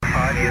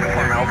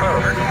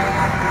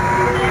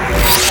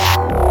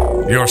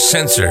Your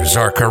sensors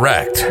are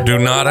correct. Do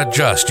not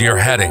adjust your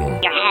heading.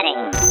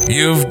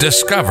 You've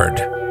discovered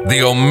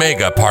the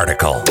Omega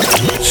Particle.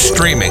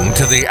 Streaming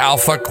to the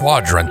Alpha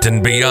Quadrant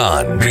and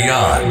beyond.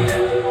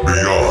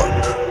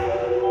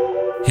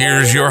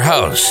 Here's your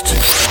host,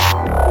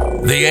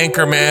 the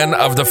Anchorman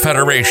of the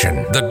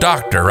Federation, the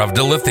Doctor of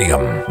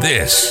Dilithium.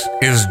 This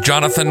is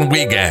Jonathan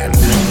Wiegand.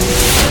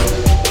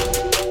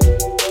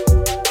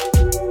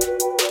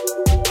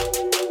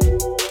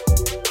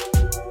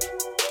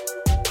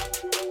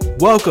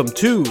 Welcome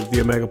to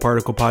the Omega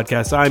Particle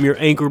Podcast. I'm your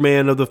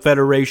Anchorman of the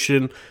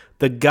Federation,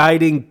 the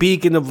guiding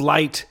beacon of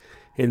light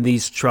in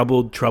these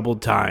troubled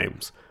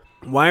times.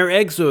 Why are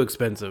eggs so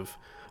expensive?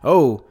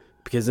 Oh,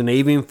 because an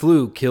avian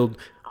flu killed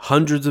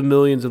hundreds of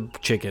millions of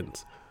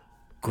chickens.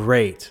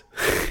 Great.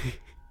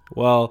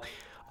 Well,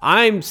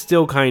 I'm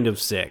still kind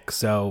of sick,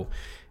 so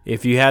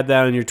if you had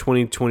that on your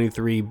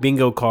 2023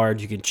 bingo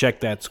card, you can check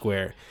that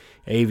square.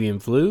 Avian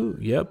flu,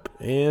 yep,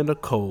 and a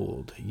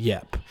cold,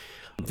 yep.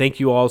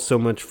 Thank you all so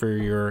much for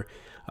your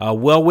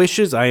well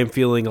wishes. I am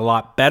feeling a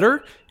lot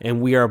better,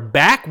 and we are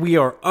back. We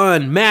are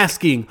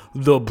unmasking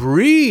the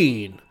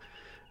Breen.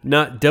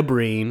 Not the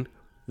Breen,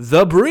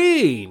 the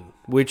Breen,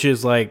 which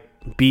is like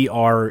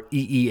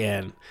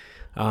B-R-E-E-N,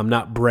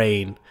 not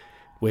brain,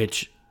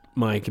 which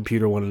my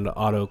computer wanted to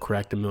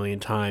auto-correct a million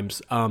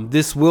times.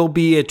 This will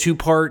be a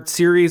two-part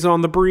series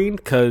on the Breen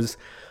because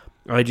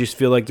I just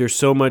feel like there's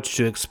so much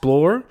to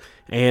explore,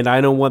 and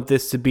I don't want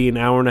this to be an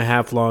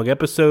hour-and-a-half long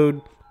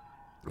episode,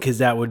 because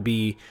that would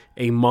be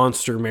a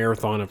monster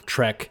marathon of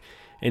Trek.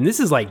 And this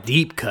is like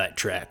deep cut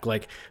Trek.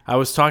 Like, I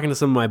was talking to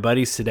some of my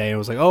buddies today. I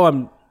was like, oh,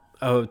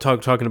 I'm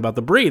talking about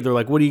the Breen. They're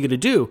like, what are you going to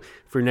do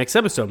for your next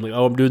episode? I'm like,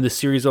 oh, I'm doing this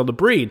series on the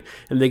Breen.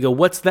 And they go,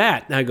 what's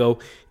that? And I go,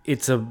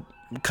 it's a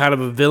kind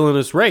of a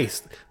villainous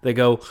race. They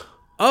go,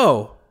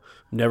 oh,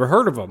 never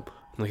heard of them.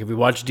 I'm like, have you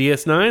watched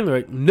DS9? They're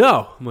like,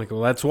 no. I'm like,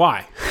 well, that's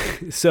why.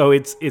 So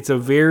it's a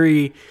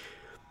very...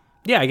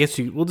 Yeah, I guess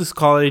we'll just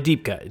call it a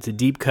deep cut. It's a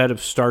deep cut of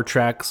Star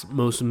Trek's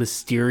most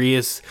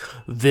mysterious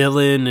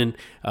villain and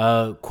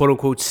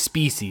quote-unquote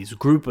species,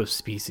 group of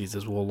species,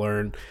 as we'll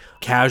learn.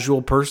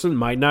 Casual person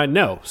might not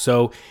know.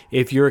 So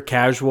if you're a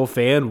casual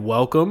fan,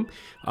 welcome.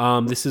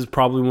 This is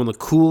probably one of the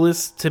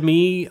coolest, to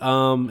me,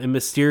 and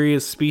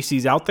mysterious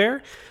species out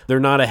there. They're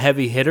not a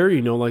heavy hitter,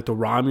 like the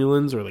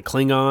Romulans or the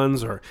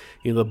Klingons or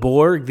the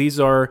Borg. These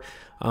are...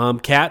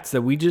 cats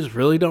that we just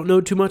really don't know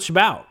too much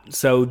about.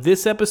 So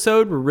this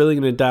episode, we're really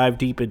going to dive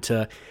deep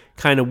into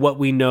kind of what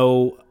we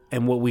know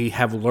and what we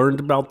have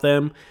learned about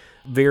them.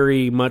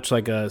 Very much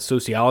like a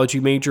sociology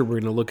major, we're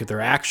going to look at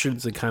their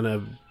actions and kind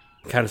of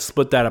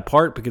split that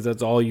apart because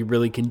that's all you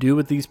really can do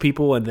with these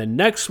people. And then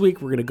next week,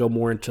 we're going to go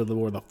more into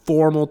the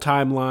formal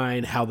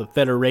timeline, how the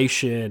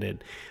Federation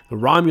and the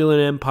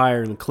Romulan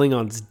Empire and the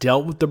Klingons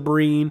dealt with the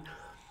Breen.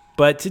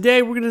 But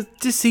today, we're going to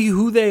just see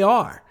who they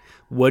are.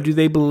 What do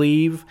they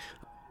believe?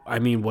 I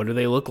mean, what do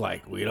they look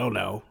like? We don't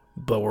know,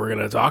 but we're going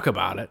to talk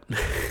about it.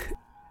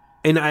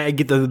 And I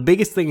get the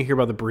biggest thing I hear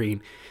about the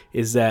Breen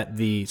is that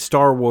the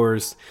Star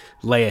Wars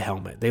Leia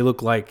helmet, they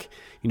look like,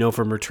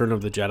 from Return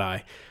of the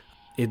Jedi.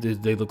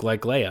 They look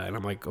like Leia. And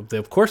I'm like,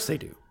 of course they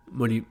do.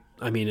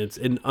 It's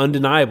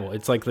undeniable.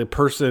 It's like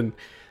the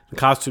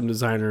costume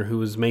designer who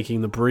was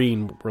making the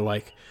Breen were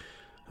like,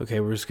 okay,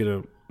 we're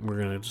going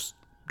to just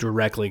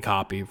directly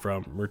copy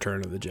from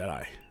Return of the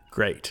Jedi.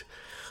 Great.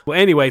 Well,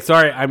 anyway,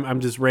 sorry, I'm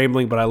just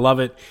rambling, but I love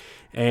it.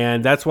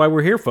 And that's why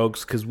we're here,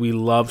 folks, because we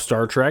love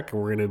Star Trek.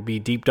 And we're going to be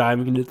deep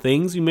diving into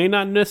things you may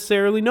not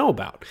necessarily know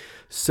about.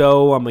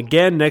 So,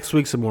 again, next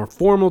week's a more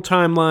formal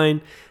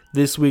timeline.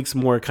 This week's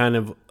more kind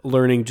of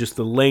learning, just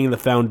laying the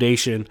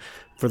foundation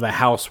for the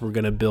house we're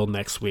going to build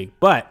next week.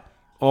 But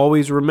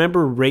always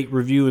remember, rate,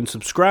 review, and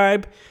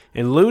subscribe.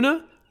 And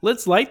Luna,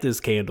 let's light this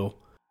candle.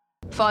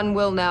 Fun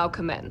will now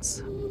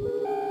commence.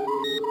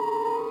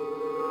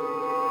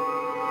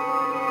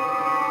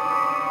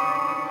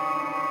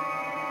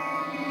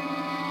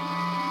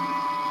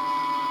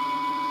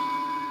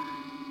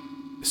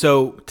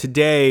 So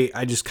today,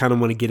 I just kind of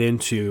want to get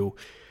into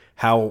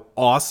how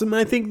awesome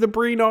I think the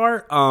Breen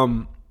are.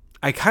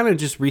 I kind of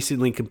just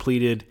recently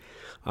completed,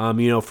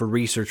 for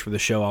research for the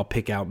show, I'll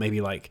pick out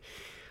maybe like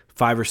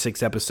 5 or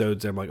 6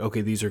 episodes. And I'm like,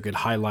 okay, these are good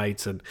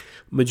highlights. And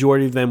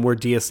majority of them were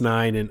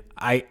DS9. And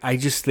I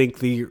just think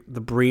the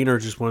Breen are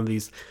just one of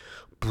these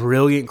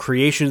brilliant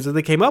creations that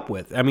they came up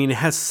with. I mean, it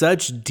has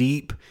such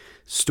deep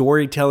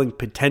storytelling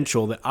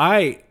potential that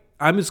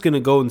I'm just going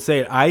to go and say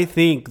it. I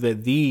think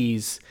that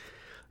these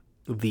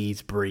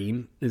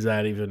Breen, is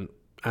that even,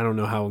 I don't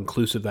know how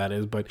inclusive that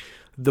is, but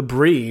the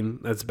Breen,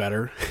 that's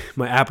better,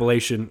 my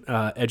Appalachian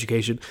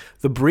education,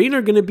 the Breen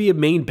are going to be a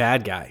main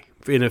bad guy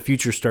in a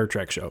future Star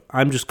Trek show.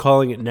 I'm just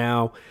calling it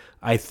now.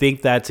 I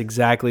think that's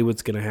exactly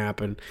what's going to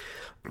happen.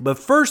 But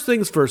first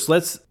things first,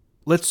 let's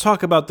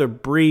talk about the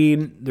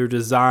Breen, their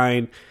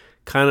design,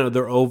 kind of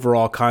their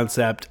overall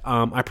concept.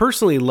 I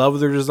personally love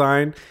their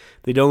design.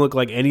 They don't look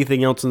like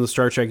anything else in the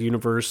Star Trek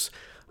universe.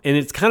 And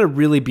it's kind of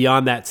really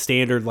beyond that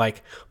standard,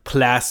 like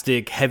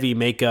plastic, heavy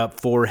makeup,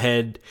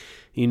 forehead,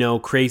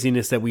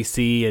 craziness that we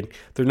see. And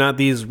they're not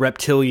these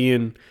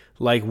reptilian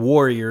like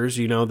warriors,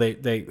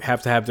 they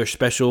have to have their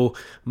special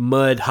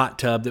mud hot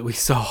tub that we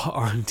saw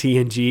on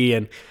TNG.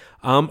 And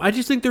I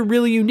just think they're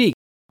really unique.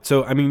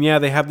 So,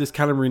 they have this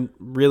kind of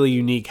really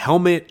unique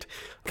helmet,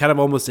 kind of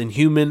almost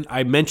inhuman.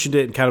 I mentioned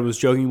it and kind of was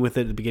joking with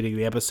it at the beginning of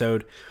the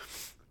episode,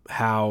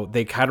 how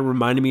they kind of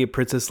reminded me of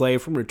Princess Leia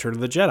from Return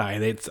of the Jedi.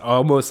 And it's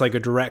almost like a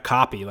direct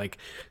copy. Like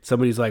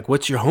somebody's like,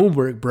 "What's your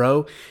homework,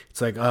 bro?"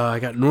 It's like, I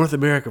got North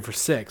America for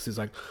 6. He's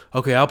like,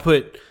 "Okay, I'll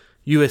put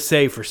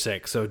USA for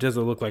 6, so it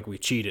doesn't look like we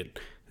cheated."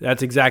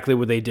 That's exactly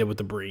what they did with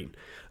the Breen.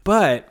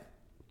 But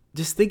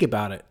just think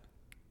about it.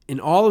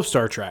 In all of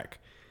Star Trek,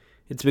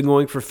 it's been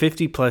going for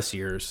 50 plus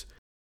years.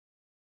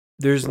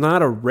 There's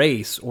not a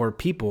race or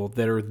people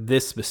that are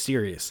this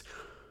mysterious.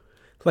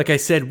 Like I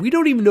said, we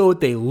don't even know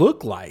what they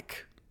look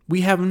like.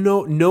 We have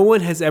no one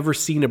has ever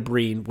seen a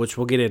Breen, which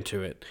we'll get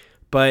into it.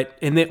 But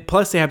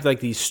plus they have like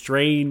these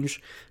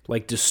strange,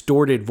 like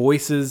distorted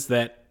voices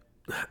that,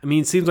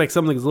 it seems like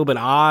something's a little bit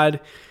odd.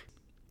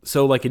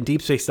 So like in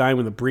Deep Space Nine,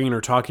 when the Breen are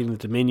talking to the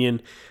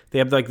Dominion, they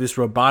have like this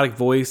robotic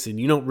voice, and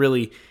you don't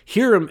really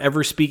hear them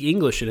ever speak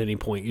English at any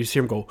point. You just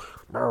hear them go,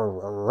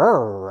 "Rrr,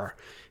 rrr."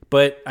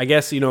 But I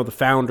guess, the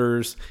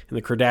founders and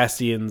the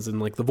Cardassians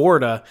and like the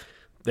Vorta,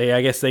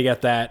 I guess they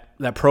got that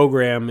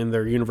program in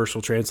their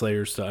universal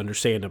translators to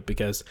understand them,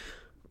 because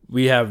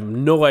we have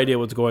no idea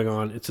what's going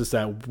on. It's just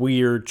that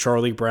weird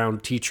Charlie Brown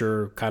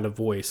teacher kind of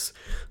voice.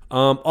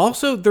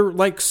 Also, they're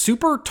like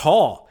super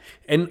tall.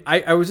 And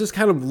I was just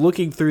kind of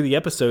looking through the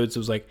episodes. It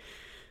was like,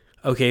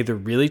 okay, they're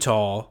really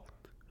tall.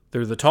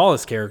 They're the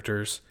tallest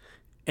characters.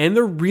 And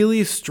they're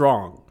really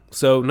strong.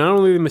 So not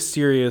only are they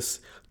mysterious,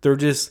 they're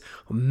just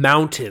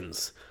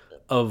mountains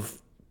of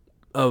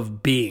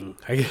being.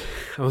 I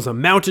was a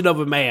mountain of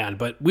a man,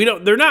 but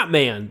they're not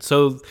man.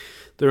 So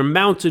they're a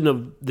mountain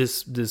of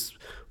this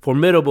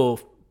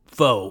formidable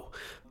foe.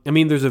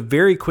 There's a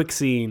very quick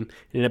scene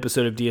in an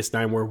episode of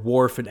DS9 where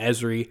Worf and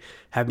Ezri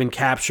have been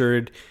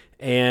captured,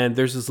 and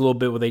there's this little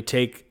bit where they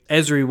take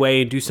Ezri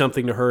away and do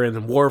something to her, and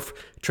then Worf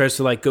tries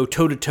to like go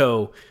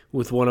toe-to-toe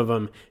with one of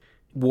them.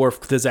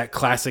 Worf does that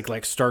classic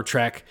like Star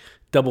Trek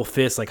double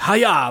fist, like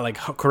hi-ya, like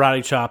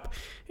karate chop,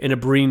 and a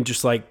Breen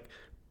just like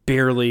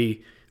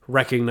barely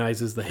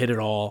recognizes the hit at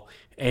all,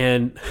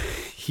 and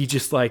he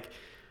just like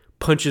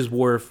punches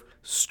Worf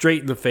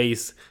straight in the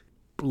face,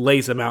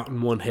 lays him out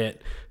in one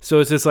hit. So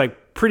it's just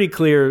like pretty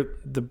clear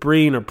the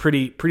Breen are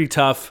pretty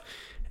tough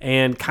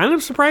and kind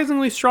of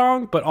surprisingly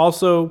strong, but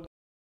also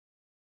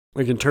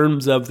like in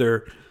terms of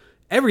their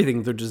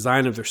everything, their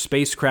design of their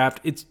spacecraft,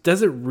 it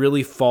doesn't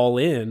really fall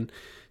in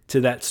to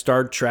that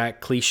Star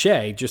Trek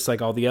cliche, just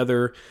like all the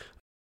other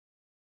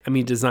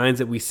designs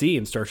that we see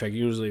in Star Trek.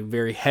 Usually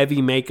very heavy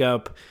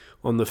makeup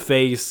on the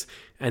face,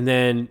 and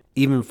then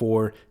even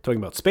for talking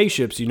about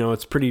spaceships,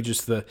 it's pretty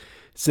just the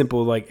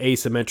simple like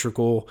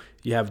asymmetrical.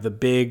 You have the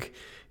big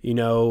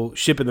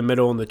ship in the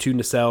middle and the two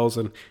nacelles,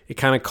 and it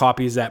kind of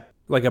copies that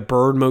like a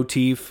bird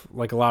motif,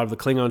 like a lot of the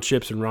Klingon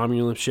ships and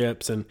Romulan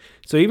ships. And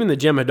so even the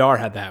Jem'Hadar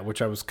had that,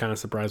 which I was kind of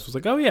surprised. I was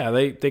like, oh yeah,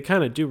 they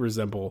kind of do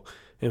resemble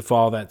and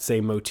follow that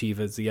same motif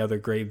as the other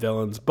great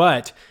villains.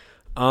 But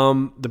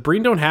the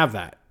Breen don't have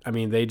that.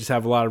 They just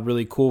have a lot of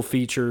really cool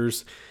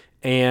features,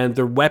 and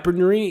their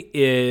weaponry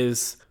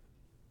is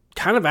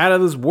kind of out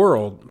of this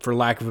world, for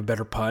lack of a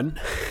better pun.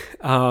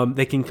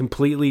 They can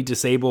completely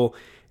disable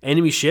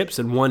enemy ships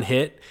in one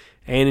hit.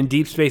 And in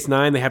Deep Space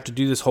Nine, they have to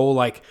do this whole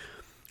like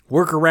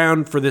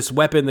workaround for this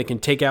weapon that can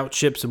take out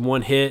ships in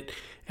one hit.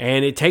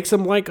 And it takes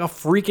them like a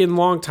freaking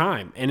long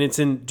time. And it's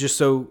in just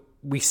so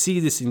we see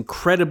this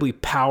incredibly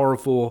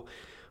powerful,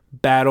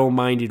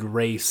 battle-minded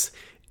race.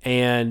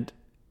 And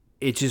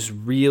it just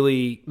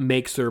really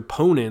makes their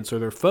opponents or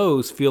their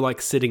foes feel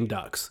like sitting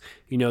ducks.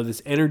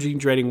 This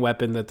energy-draining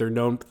weapon that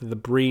the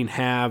Breen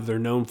they're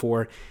known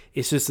for.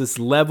 It's just this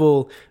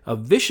level of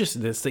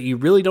viciousness that you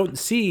really don't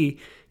see,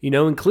 in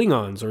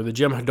Klingons or the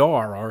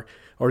Jem'Hadar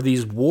or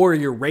these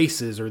warrior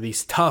races or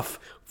these tough,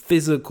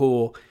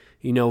 physical,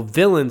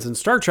 villains in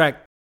Star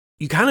Trek.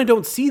 You kind of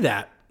don't see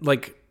that,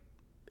 like,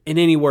 in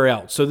anywhere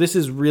else. So this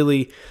is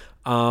really...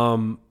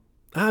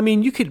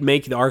 you could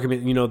make the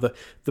argument,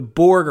 the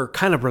Borg are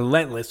kind of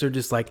relentless. They're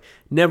just like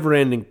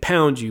never-ending,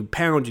 pound you.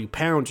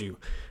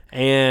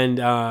 And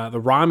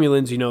the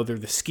Romulans, they're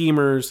the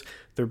schemers.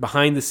 They're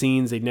behind the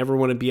scenes. They never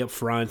want to be up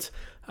front.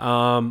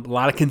 A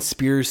lot of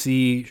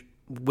conspiracy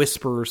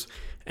whispers.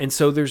 And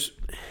so there's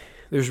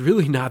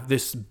really not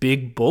this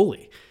big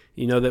bully,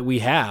 that we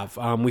have.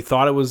 We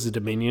thought it was the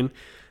Dominion,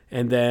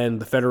 and then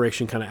the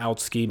Federation kind of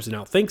out-schemes and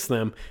outthinks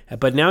them.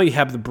 But now you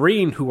have the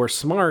Breen, who are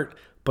smart,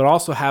 but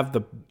also have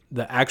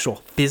the actual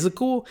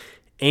physical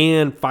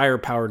and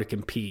firepower to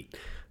compete.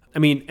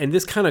 And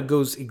this kind of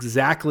goes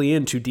exactly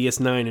into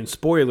DS9, and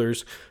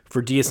spoilers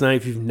for DS9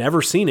 if you've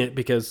never seen it,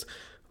 because,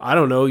 I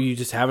don't know, you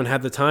just haven't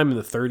had the time in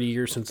the 30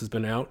 years since it's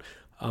been out.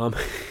 I'm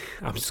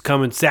just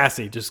coming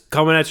sassy, just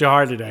coming at you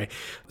hard today.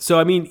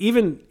 So,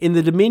 even in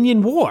the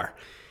Dominion War,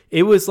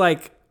 it was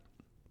like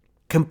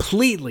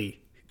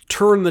completely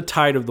turn the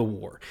tide of the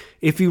war.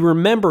 If you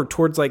remember,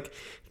 towards like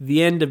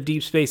the end of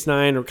Deep Space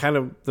Nine or kind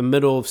of the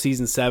middle of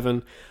season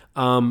 7,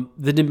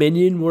 the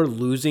Dominion were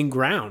losing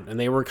ground, and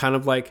they were kind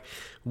of like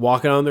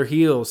walking on their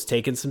heels,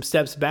 taking some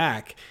steps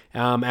back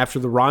after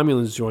the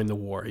Romulans joined the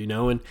war,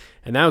 and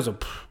that was a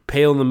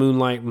pale in the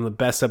moonlight, one of the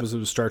best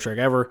episodes of Star Trek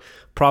ever.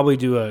 Probably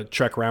do a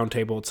Trek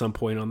roundtable at some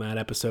point on that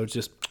episode,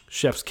 just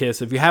chef's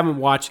kiss. If you haven't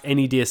watched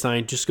any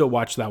DS9, just go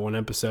watch that one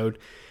episode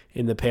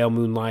in the pale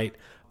moonlight.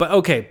 But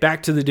okay,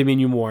 back to the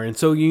Dominion War. And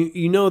so the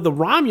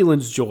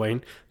Romulans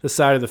joined the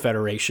side of the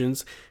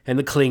Federations and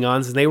the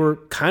Klingons, and they were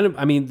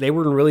they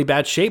were in really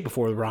bad shape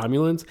before the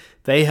Romulans.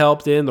 They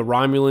helped in. The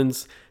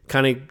Romulans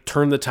kind of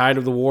turned the tide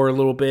of the war a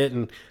little bit,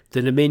 and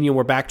the Dominion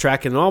were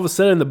backtracking, and all of a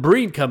sudden the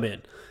Breen come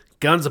in,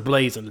 guns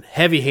a-blazing,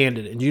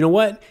 heavy-handed. And you know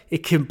what?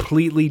 It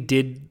completely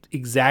did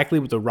exactly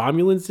what the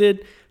Romulans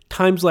did,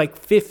 times like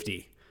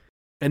 50.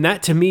 And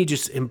that to me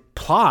just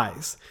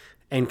implies,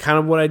 and kind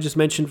of what I just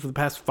mentioned for the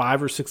past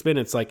 5 or 6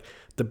 minutes, like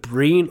the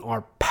Breen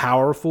are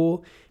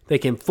powerful. They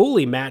can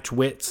fully match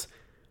wits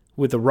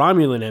with the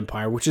Romulan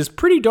Empire, which is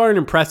pretty darn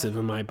impressive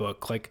in my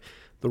book. Like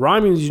the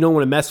Romulans you don't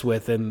want to mess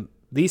with, and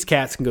these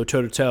cats can go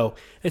toe to toe.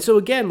 And so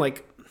again,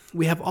 like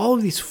we have all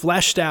of these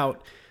fleshed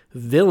out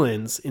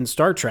villains in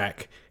Star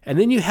Trek, and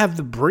then you have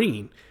the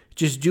Breen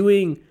just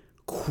doing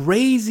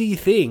crazy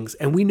things,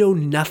 and we know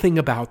nothing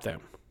about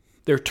them.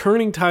 They're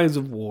turning tides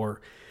of war.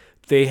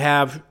 They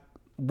have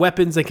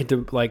weapons that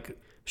can like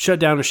shut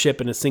down a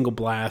ship in a single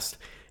blast.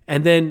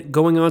 And then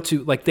going on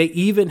to, like, they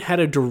even had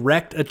a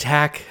direct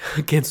attack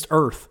against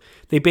Earth.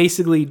 They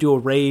basically do a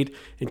raid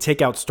and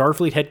take out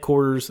Starfleet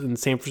headquarters in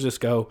San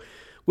Francisco,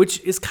 which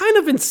is kind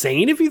of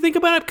insane if you think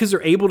about it, because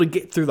they're able to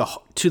get through the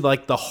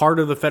heart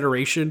of the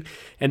Federation,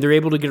 and they're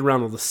able to get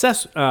around all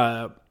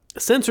the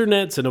sensor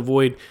nets and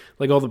avoid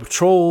like all the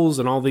patrols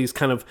and all these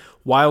kind of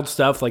wild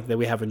stuff like that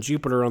we have in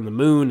Jupiter on the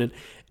moon,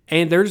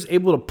 and they're just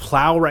able to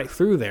plow right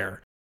through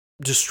there,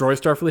 destroy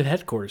Starfleet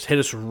headquarters, hit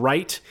us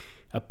right,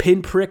 a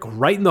pinprick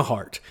right in the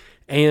heart.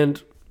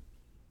 And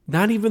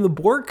not even the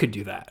Borg could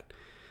do that.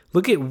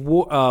 Look at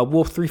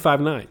Wolf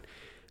 359.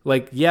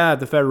 Like, yeah,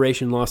 the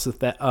Federation lost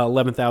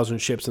 11,000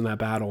 ships in that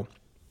battle.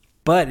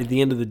 But at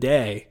the end of the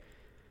day,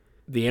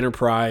 the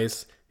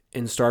Enterprise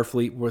and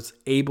Starfleet was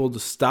able to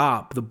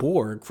stop the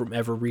Borg from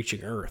ever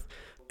reaching Earth.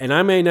 And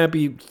I may not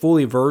be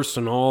fully versed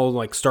in all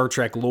like Star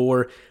Trek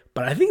lore,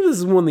 but I think this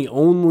is one of the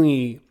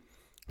only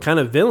kind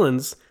of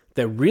villains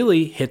that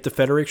really hit the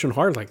Federation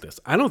hard like this.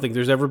 I don't think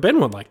there's ever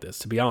been one like this,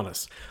 to be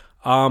honest.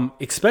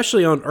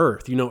 Especially on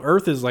Earth.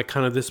 Earth is like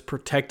kind of this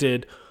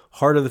protected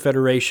heart of the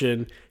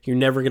Federation. You're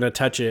never going to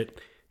touch it.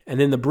 And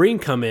then the Breen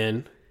come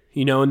in,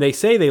 and they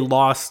say they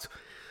lost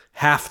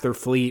half their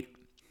fleet,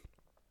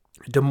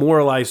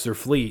 demoralized their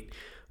fleet.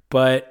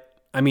 But,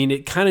 I mean,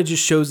 it kind of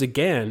just shows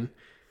again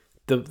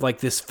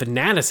this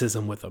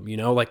fanaticism with them,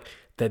 like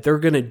that they're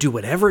going to do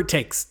whatever it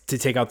takes to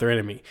take out their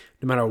enemy,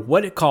 no matter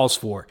what it calls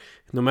for,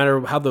 no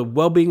matter how the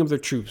well-being of their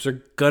troops,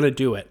 they're going to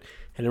do it.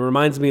 And it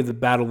reminds me of the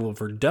Battle of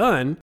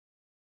Verdun,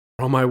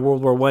 all my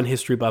World War I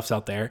history buffs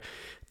out there,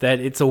 that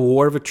it's a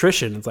war of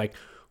attrition. It's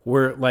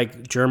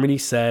like Germany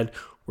said,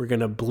 we're going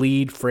to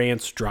bleed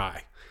France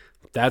dry.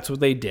 That's what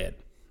they did.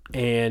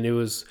 And it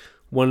was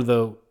one of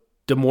the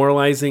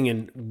demoralizing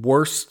and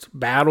worst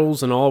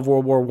battles in all of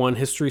World War I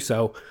history.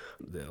 So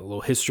a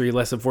little history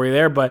lesson for you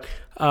there. But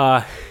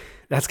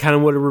that's kind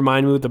of what it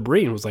reminded me with the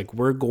Breen. It was like,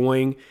 we're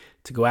going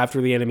to go after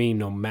the enemy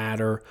no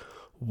matter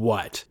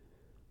what.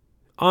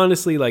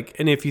 Honestly,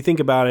 and if you think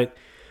about it,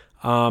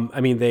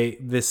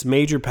 this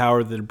major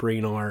power that the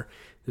Breen are,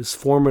 this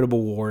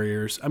formidable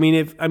warriors.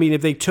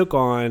 If they took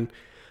on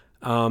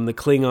the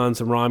Klingons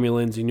and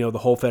Romulans, the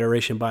whole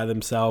Federation by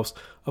themselves,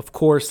 of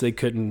course they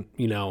couldn't,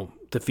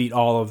 defeat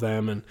all of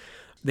them. And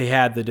they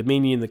had the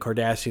Dominion, the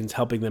Cardassians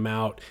helping them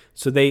out.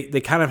 So they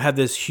kind of had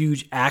this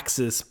huge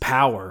Axis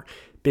power,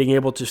 being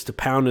able just to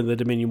pound in the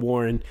Dominion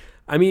War. And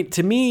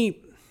to me,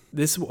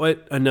 this is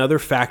what another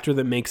factor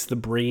that makes the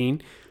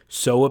Breen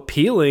so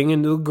appealing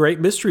and the great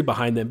mystery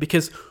behind them,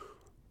 because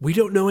we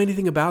don't know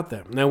anything about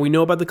them. Now, we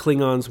know about the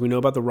Klingons, we know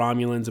about the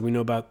Romulans, and we know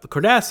about the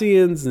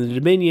Cardassians and the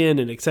Dominion,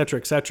 and et cetera,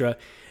 et cetera.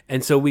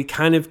 And so we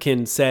kind of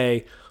can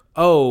say,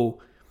 for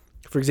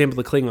example,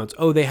 the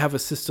Klingons, they have a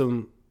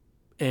system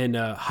and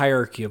a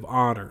hierarchy of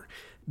honor.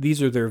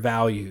 These are their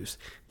values.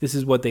 This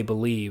is what they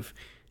believe.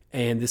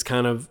 And this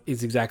kind of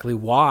is exactly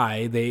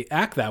why they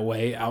act that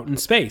way out in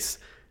space.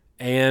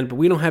 But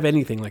we don't have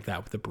anything like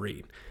that with the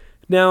Breen.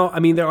 Now,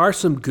 there are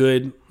some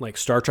good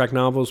Star Trek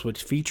novels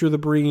which feature the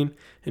Breen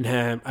and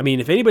have.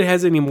 If anybody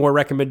has any more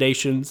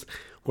recommendations,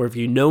 or if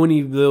you know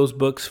any of those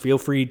books, feel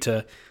free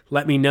to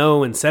let me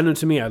know and send them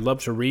to me. I'd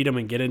love to read them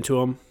and get into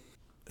them.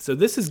 So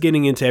this is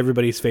getting into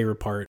everybody's favorite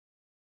part,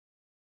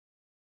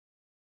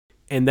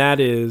 and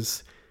that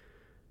is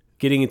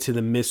getting into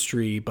the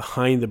mystery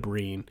behind the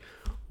Breen.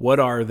 What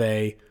are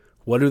they?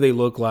 What do they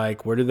look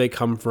like? Where do they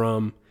come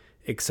from?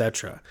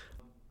 Etc.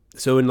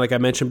 So, like I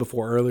mentioned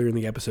before earlier in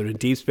the episode, in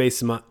Deep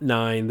Space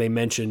Nine, they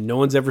mentioned no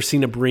one's ever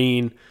seen a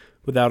Breen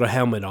without a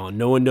helmet on.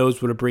 No one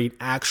knows what a Breen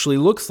actually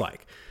looks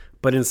like.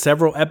 But in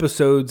several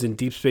episodes in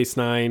Deep Space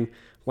Nine,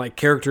 like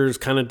characters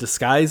kind of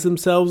disguise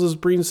themselves as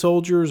Breen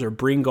soldiers or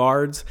Breen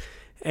guards.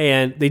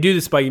 And they do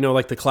this by,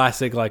 like the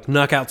classic, like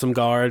knock out some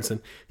guards and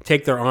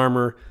take their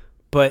armor.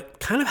 But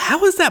kind of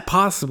how is that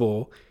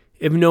possible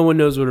if no one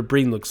knows what a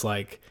Breen looks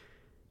like?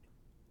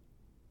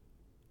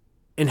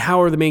 And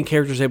how are the main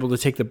characters able to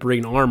take the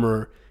Breen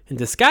armor and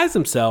disguise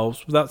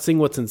themselves without seeing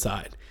what's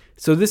inside?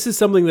 So this is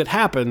something that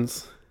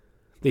happens.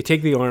 They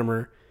take the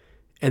armor,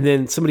 and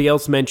then somebody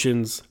else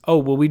mentions, oh,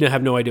 well, we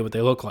have no idea what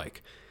they look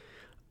like.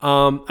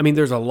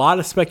 There's a lot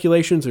of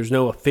speculations. There's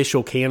no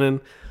official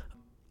canon.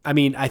 I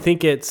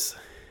think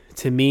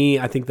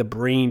the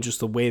Breen, just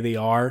the way they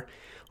are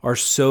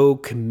so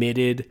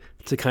committed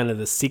to kind of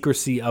the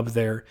secrecy of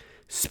their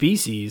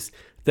species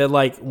that,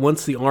 like,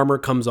 once the armor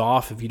comes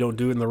off, if you don't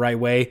do it in the right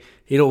way,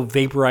 it'll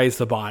vaporize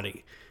the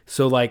body.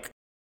 So, like,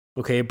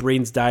 okay, a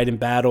Breen's died in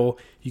battle.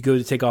 You go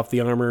to take off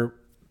the armor,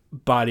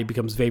 body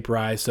becomes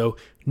vaporized. So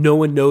no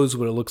one knows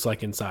what it looks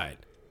like inside.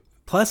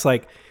 Plus,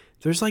 like,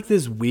 there's like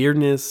this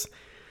weirdness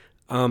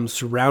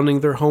surrounding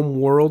their home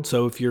world.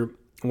 So if you're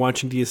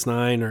watching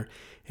DS9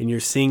 and you're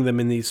seeing them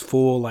in these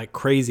full, like,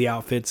 crazy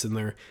outfits and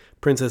their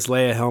Princess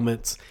Leia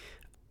helmets,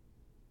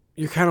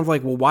 you're kind of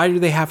like, well, why do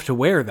they have to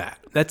wear that?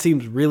 That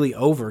seems really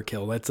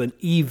overkill. That's an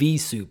EV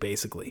suit,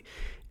 basically.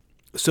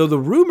 So the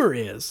rumor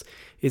is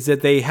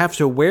that they have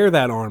to wear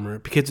that armor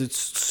because it's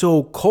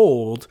so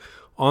cold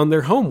on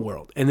their home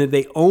world, and that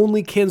they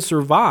only can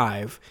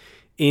survive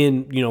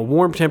in,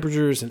 warm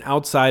temperatures and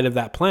outside of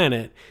that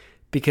planet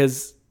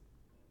because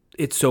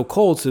it's so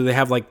cold. So they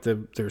have, like,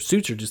 their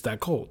suits are just that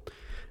cold.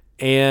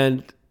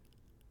 And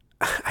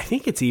I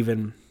think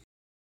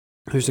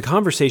there's a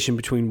conversation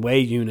between Wei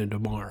Yun and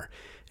Damar.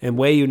 And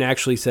Wei Yun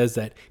actually says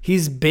that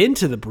he's been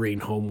to the Breen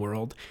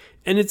homeworld,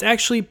 and it's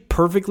actually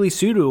perfectly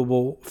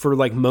suitable for,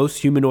 like,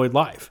 most humanoid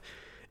life.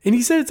 And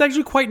he said it's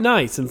actually quite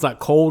nice, and it's not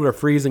cold or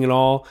freezing at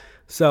all.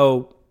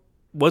 So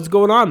what's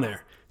going on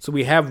there? So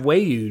we have Wei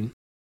Yun,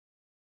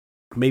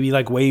 maybe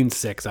like Wei Yun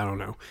 6, I don't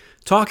know,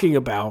 talking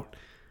about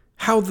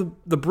how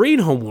the Breen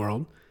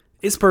homeworld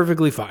is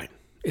perfectly fine.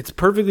 It's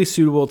perfectly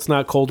suitable. It's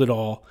not cold at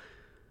all.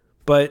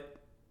 But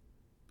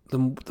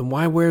then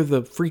why wear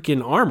the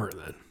freaking armor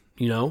then?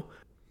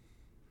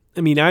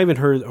 I even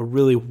heard a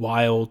really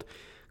wild,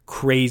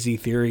 crazy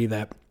theory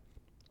that,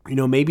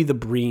 maybe the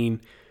Breen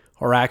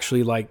are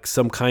actually like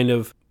some kind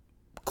of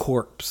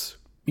corpse.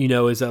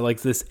 Is that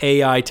like this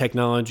AI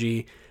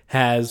technology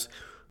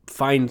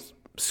finds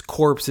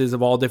corpses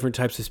of all different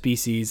types of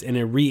species, and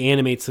it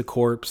reanimates the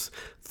corpse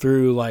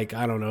through, like,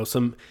 I don't know,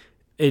 some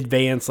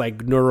advanced,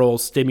 like, neural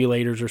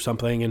stimulators or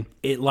something, and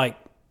it, like,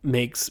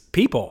 makes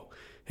people,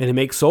 and it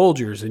makes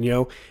soldiers, and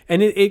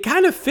and it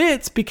kind of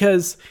fits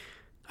because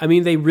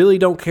they really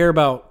don't care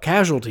about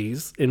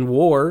casualties in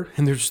war,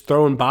 and they're just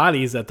throwing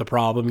bodies at the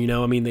problem.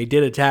 They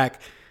did attack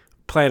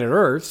planet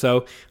Earth,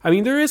 so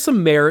there is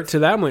some merit to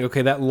that. I'm like,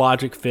 okay, that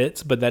logic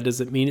fits, but that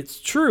doesn't mean it's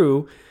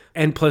true.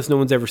 And plus, no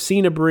one's ever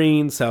seen a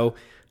Breen. So,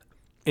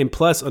 and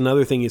plus,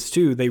 another thing is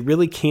too, they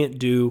really can't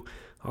do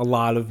a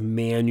lot of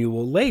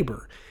manual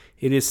labor.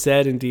 It is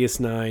said in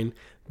DS9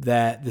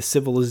 that the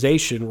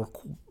civilization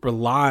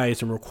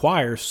relies and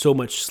requires so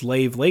much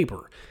slave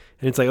labor.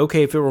 And it's like,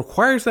 okay, if it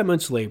requires that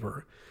much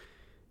labor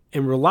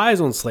and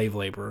relies on slave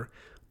labor,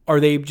 are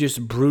they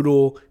just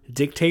brutal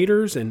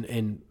dictators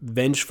and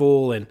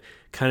vengeful and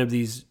kind of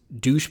these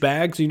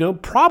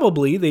douchebags?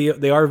 Probably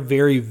they are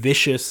very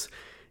vicious,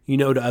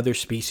 to other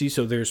species.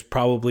 So there's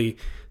probably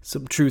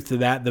some truth to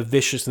that, the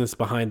viciousness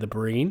behind the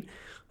Breen.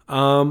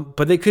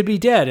 But they could be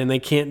dead and they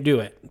can't do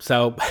it.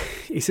 So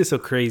it's just a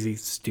crazy,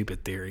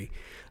 stupid theory.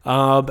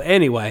 But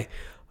anyway,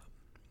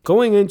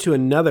 going into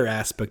another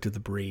aspect of the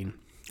Breen.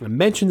 I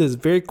mentioned this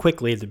very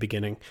quickly at the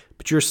beginning,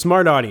 but you're a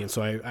smart audience,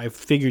 so I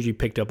figured you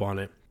picked up on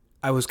it.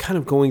 I was kind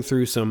of going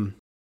through some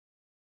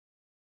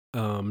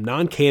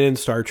non-canon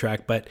Star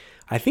Trek, but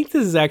I think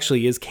this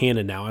is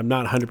canon now. I'm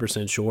not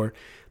 100% sure.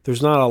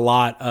 There's not a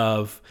lot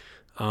of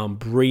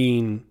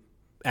Breen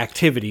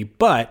activity,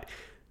 but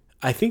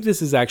I think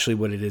this is actually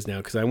what it is now,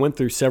 because I went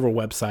through several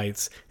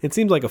websites. It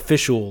seems like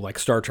official, like,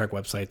 Star Trek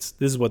websites.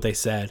 This is what they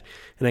said,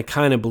 and I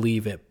kind of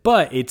believe it.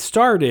 But it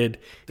started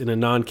in a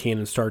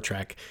non-canon Star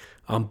Trek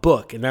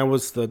book, and that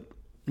was the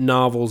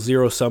novel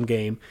Zero Sum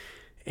Game.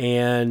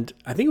 And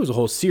I think it was a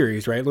whole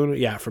series, right?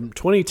 Yeah, from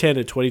 2010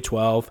 to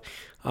 2012.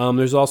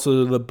 There's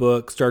also the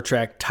book Star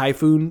Trek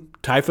Typhoon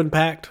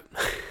Pact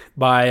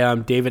by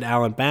David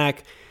Allen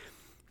Mack.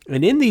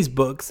 And in these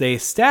books, they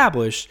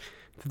establish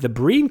that the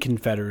Breen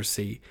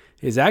Confederacy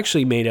is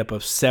actually made up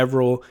of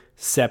several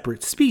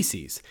separate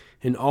species.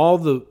 And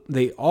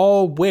they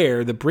all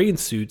wear the Breen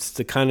suits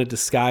to kind of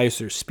disguise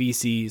their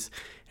species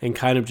and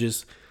kind of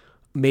just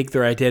make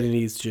their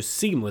identities just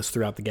seamless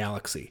throughout the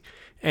galaxy.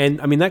 And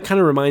that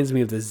kind of reminds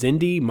me of the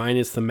Xindi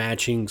minus the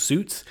matching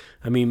suits.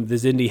 The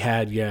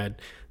Xindi you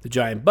had the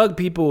giant bug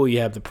people, you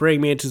have the praying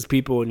mantis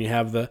people, and you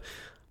have the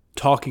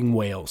talking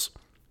whales.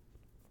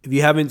 If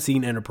you haven't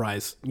seen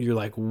Enterprise, you're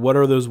like, what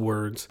are those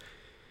words?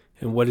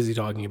 And what is he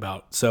talking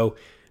about? So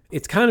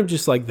it's kind of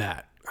just like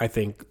that, I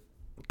think.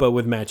 but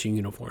with matching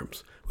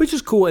uniforms, which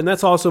is cool. And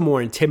that's also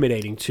more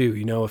intimidating too.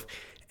 If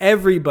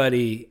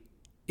everybody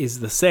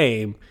is the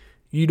same,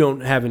 you don't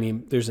have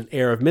there's an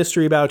air of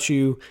mystery about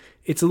you.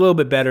 It's a little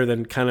bit better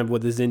than kind of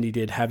what the Xindi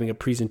did, having a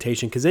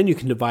presentation, because then you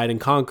can divide and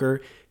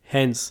conquer,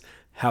 hence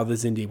how the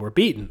Xindi were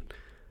beaten.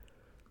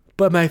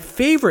 But my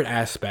favorite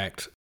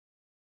aspect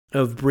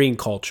of Breen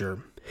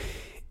culture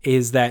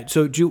is that,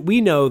 so we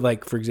know,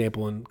 like, for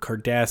example, in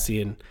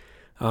Cardassian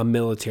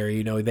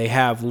military, they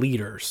have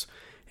leaders,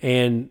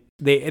 and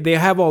they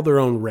have all their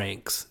own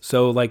ranks.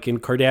 So like in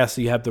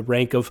Cardassia, you have the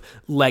rank of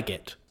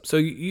legate. So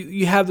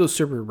you have those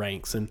separate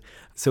ranks. And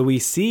so we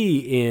see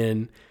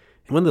in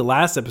one of the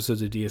last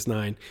episodes of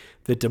DS9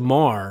 that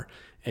Damar,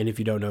 and if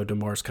you don't know,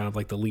 Damar is kind of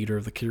like the leader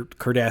of the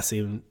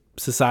Cardassian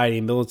society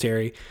and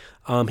military.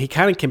 He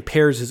kind of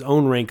compares his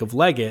own rank of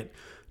legate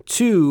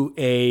to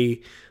a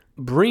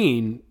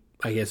Breen,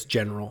 I guess,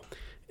 general.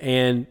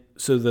 And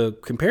so the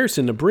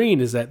comparison to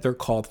Breen is that they're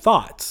called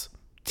Thots.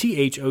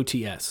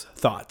 Thots.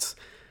 Thots.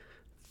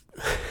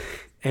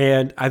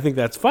 And I think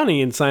that's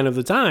funny in Sign of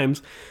the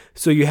Times.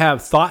 So you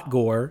have Thot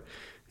Gore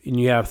and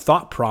you have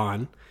Thot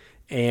Prawn,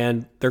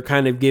 and they're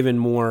kind of given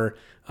more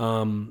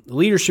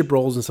leadership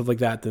roles and stuff like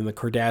that than the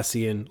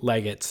Cardassian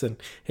legates. And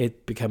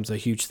it becomes a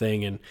huge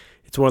thing. And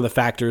it's one of the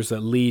factors that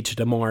lead to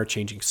Damar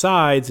changing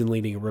sides and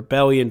leading a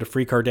rebellion to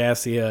free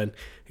Cardassia, and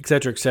et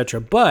cetera, et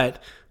cetera.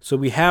 But so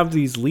we have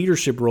these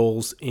leadership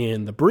roles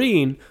in the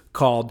Breen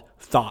called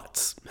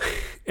Thots.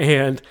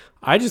 And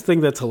I just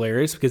think that's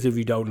hilarious, because if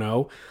you don't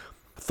know,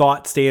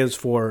 Thot stands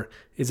for,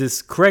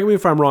 correct me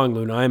if I'm wrong,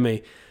 Luna, I'm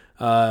a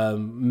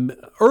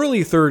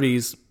early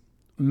 30s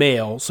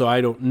male, so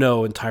I don't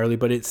know entirely,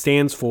 but it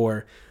stands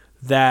for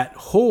that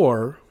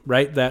whore,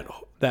 right? That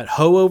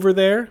hoe over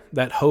there,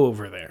 that hoe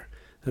over there.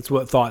 That's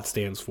what Thot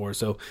stands for.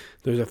 So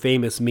there's a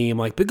famous meme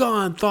like,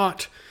 begone,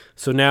 Thot.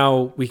 So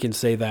now we can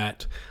say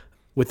that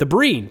with the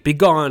Breen,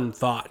 begone,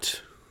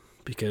 Thot,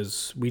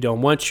 because we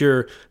don't want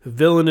your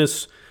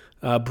villainous,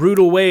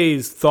 brutal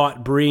ways,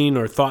 Thot Breen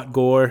or Thot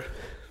Gore.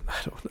 I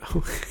don't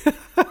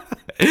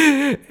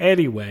know.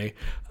 Anyway,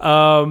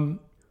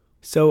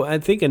 so I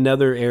think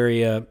another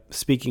area,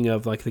 speaking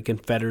of like the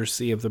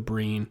Confederacy of the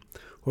Breen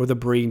or the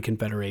Breen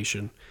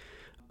Confederation,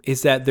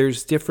 is that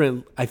there's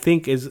different, I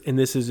think, and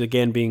this is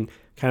again being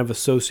kind of a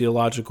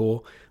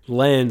sociological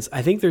lens,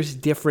 I think there's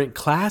different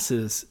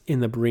classes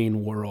in the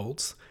Breen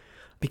worlds,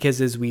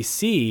 because as we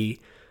see,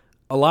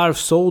 a lot of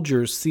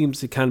soldiers seems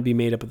to kind of be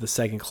made up of the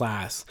second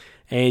class,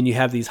 and you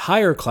have these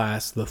higher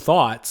class, the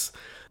Thots,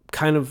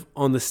 kind of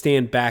on the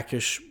stand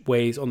backish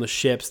ways on the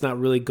ships, not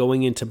really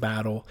going into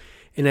battle.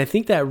 And I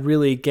think that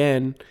really,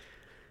 again,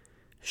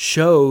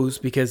 shows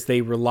because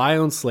they rely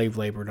on slave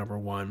labor, number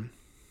one.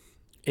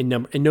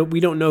 And no, we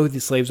don't know who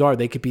these slaves are.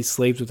 They could be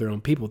slaves with their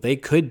own people. They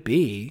could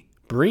be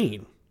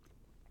Breen.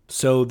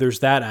 So there's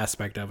that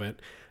aspect of it.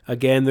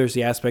 Again, there's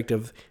the aspect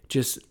of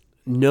just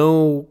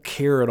no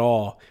care at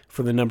all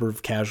for the number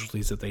of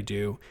casualties that they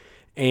do.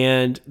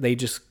 And they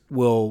just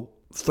will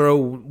throw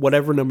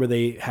whatever number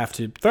they have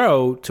to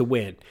throw to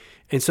win.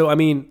 And so, I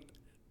mean,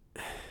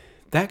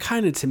 that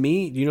kind of, to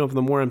me,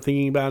 the more I'm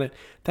thinking about it,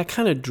 that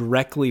kind of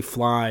directly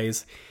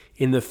flies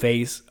in the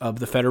face of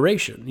the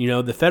Federation.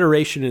 The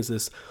Federation is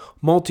this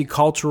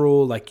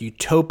multicultural, like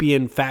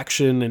utopian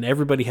faction, and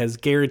everybody has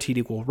guaranteed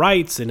equal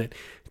rights, and it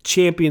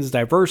champions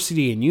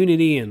diversity and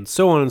unity and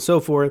so on and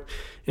so forth.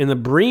 And the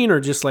Breen are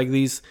just like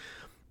these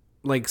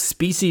like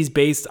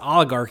species-based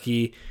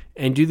oligarchy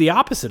and do the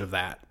opposite of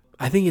that.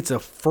 I think it's a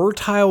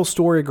fertile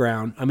story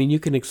ground. I mean, you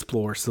can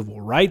explore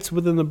civil rights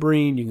within the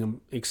Breen. You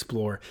can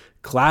explore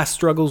class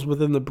struggles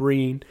within the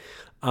Breen.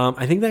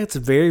 I think that's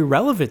very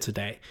relevant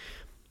today.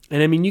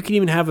 And I mean, you can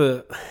even have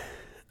it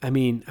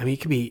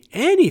could be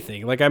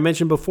anything. Like I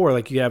mentioned before,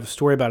 like you have a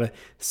story about a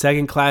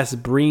second-class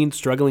Breen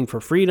struggling for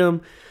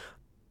freedom.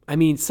 I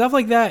mean, stuff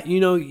like that,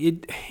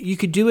 you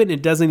could do it and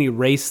it doesn't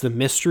erase the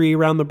mystery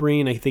around the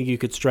Breen. I think you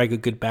could strike a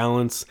good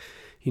balance,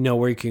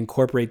 where you can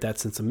incorporate that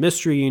sense of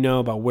mystery,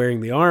 about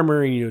wearing the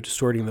armor and,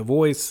 distorting the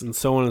voice and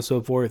so on and so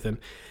forth, and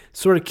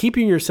sort of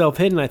keeping yourself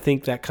hidden. I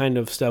think that kind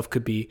of stuff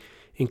could be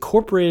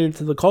incorporated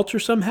into the culture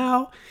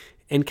somehow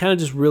and kind of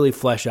just really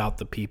flesh out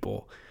the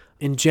people.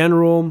 In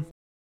general,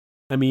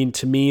 I mean,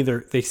 to me,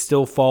 they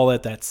still fall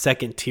at that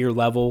second tier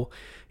level,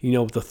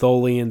 with the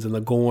Tholians and the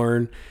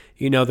Gorn.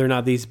 They're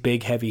not these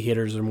big heavy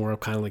hitters. They're more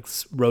kind of like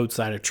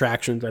roadside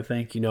attractions, I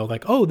think,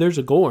 like, oh, there's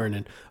a Gorn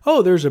and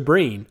oh, there's a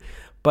Breen.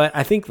 But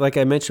I think, like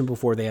I mentioned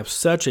before, they have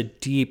such a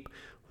deep,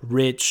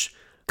 rich,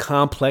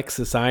 complex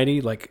society.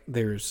 Like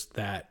there's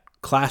that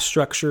class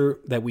structure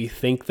that we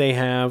think they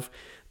have.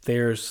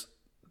 There's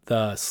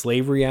the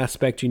slavery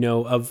aspect,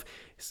 of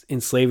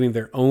enslaving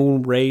their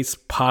own race,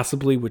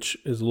 possibly, which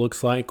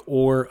looks like,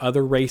 or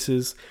other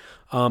races,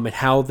 and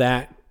how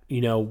that,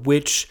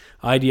 which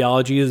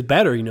ideology is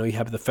better. You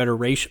have the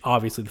Federation,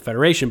 obviously the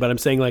Federation, but I'm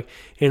saying like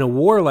in a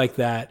war like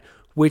that,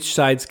 which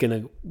side's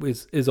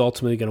is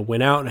ultimately gonna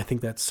win out. And I think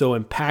that's so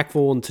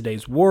impactful in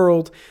today's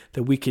world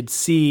that we could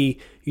see,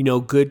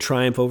 good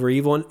triumph over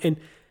evil. And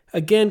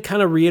again,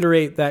 kind of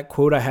reiterate that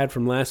quote I had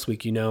from last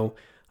week,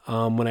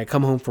 When I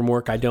come home from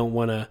work, I don't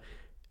want to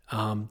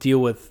deal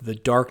with the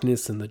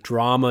darkness and the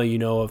drama,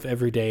 of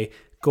every day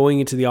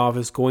going into the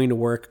office, going to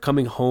work,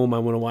 coming home. I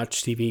want to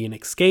watch TV and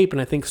escape. And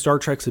I think Star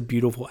Trek's a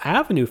beautiful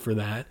avenue for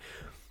that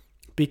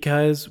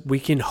because we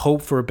can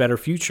hope for a better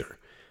future,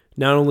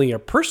 not only our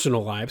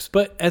personal lives,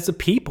 but as a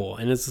people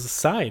and as a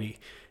society,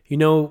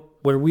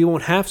 where we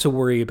won't have to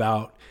worry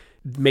about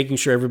making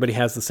sure everybody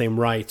has the same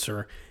rights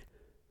or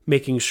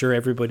making sure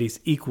everybody's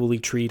equally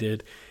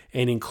treated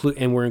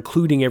and we're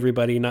including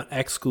everybody, not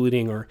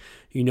excluding or,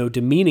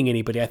 demeaning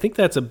anybody. I think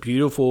that's a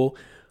beautiful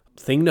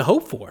thing to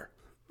hope for.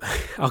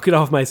 I'll get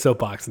off my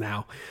soapbox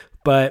now.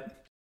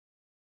 But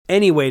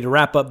anyway, to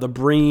wrap up the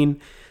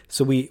Breen,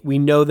 so we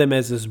know them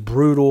as this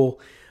brutal,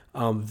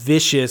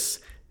 vicious,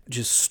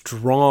 just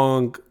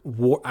strong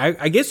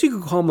I guess you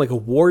could call them like a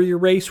warrior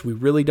race. We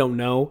really don't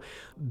know,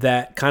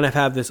 that kind of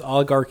have this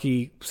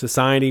oligarchy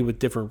society with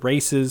different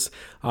races.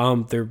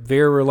 They're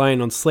very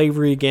reliant on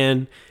slavery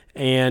again.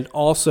 And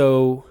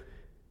also,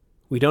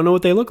 we don't know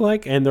what they look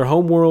like. And their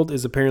home world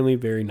is apparently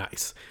very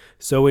nice.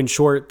 So in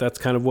short, that's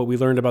kind of what we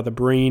learned about the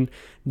Breen.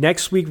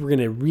 Next week, we're going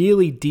to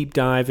really deep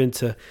dive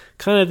into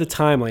kind of the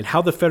timeline,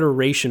 how the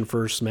Federation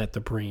first met the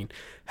Breen,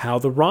 how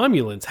the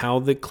Romulans, how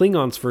the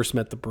Klingons first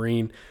met the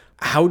Breen.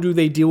 How do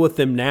they deal with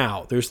them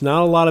now? There's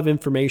not a lot of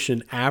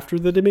information after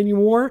the Dominion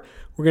War.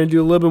 We're going to do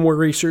a little bit more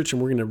research,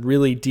 and we're going to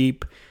really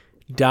deep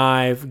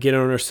dive, get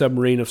on our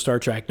submarine of Star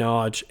Trek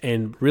knowledge,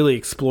 and really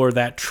explore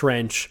that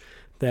trench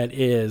that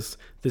is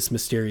this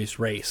mysterious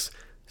race.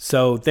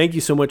 So thank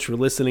you so much for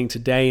listening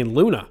today. And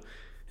Luna,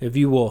 if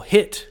you will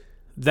hit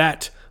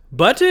that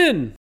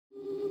button.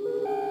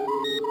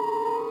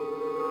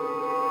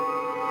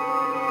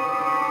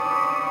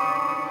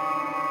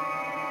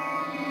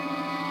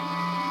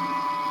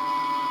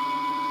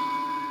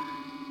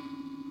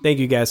 Thank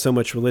you guys so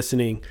much for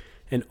listening.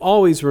 And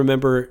always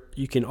remember,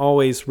 you can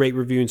always rate,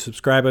 review, and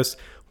subscribe us.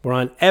 We're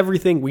on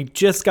everything. We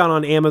just got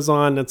on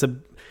Amazon.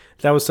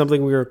 That was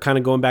something we were kind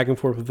of going back and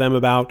forth with them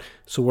about.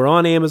 So we're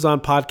on Amazon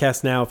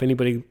Podcasts now, if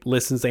anybody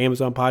listens to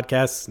Amazon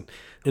Podcasts.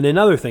 And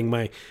another thing,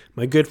 my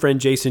good friend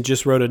Jason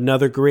just wrote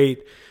another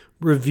great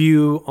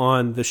review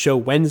on the show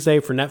Wednesday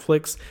for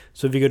Netflix.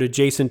 So if you go to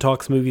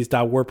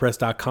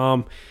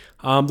jasontalksmovies.wordpress.com,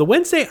 the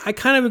Wednesday, I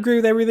kind of agree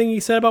with everything he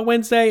said about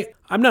Wednesday.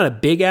 I'm not a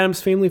big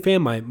Addams Family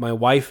fan. My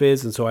wife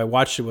is, and so I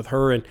watched it with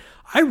her, and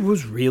I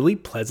was really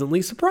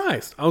pleasantly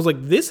surprised. I was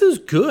like, this is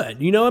good.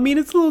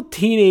 It's a little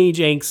teenage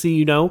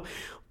angsty,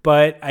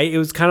 but it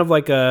was kind of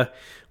like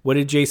what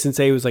did Jason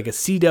say? It was like a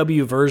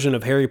CW version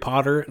of Harry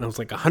Potter, and I was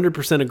like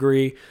 100%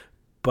 agree,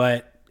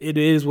 but it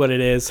is what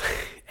it is.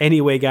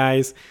 Anyway,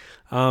 guys,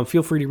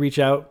 feel free to reach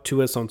out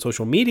to us on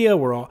social media.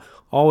 We're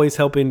always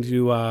helping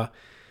to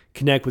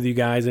connect with you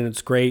guys, and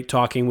it's great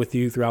talking with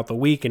you throughout the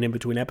week and in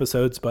between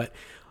episodes.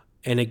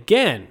 And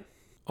again,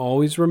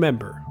 always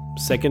remember,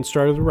 second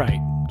star to the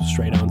right,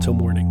 straight on till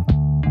morning.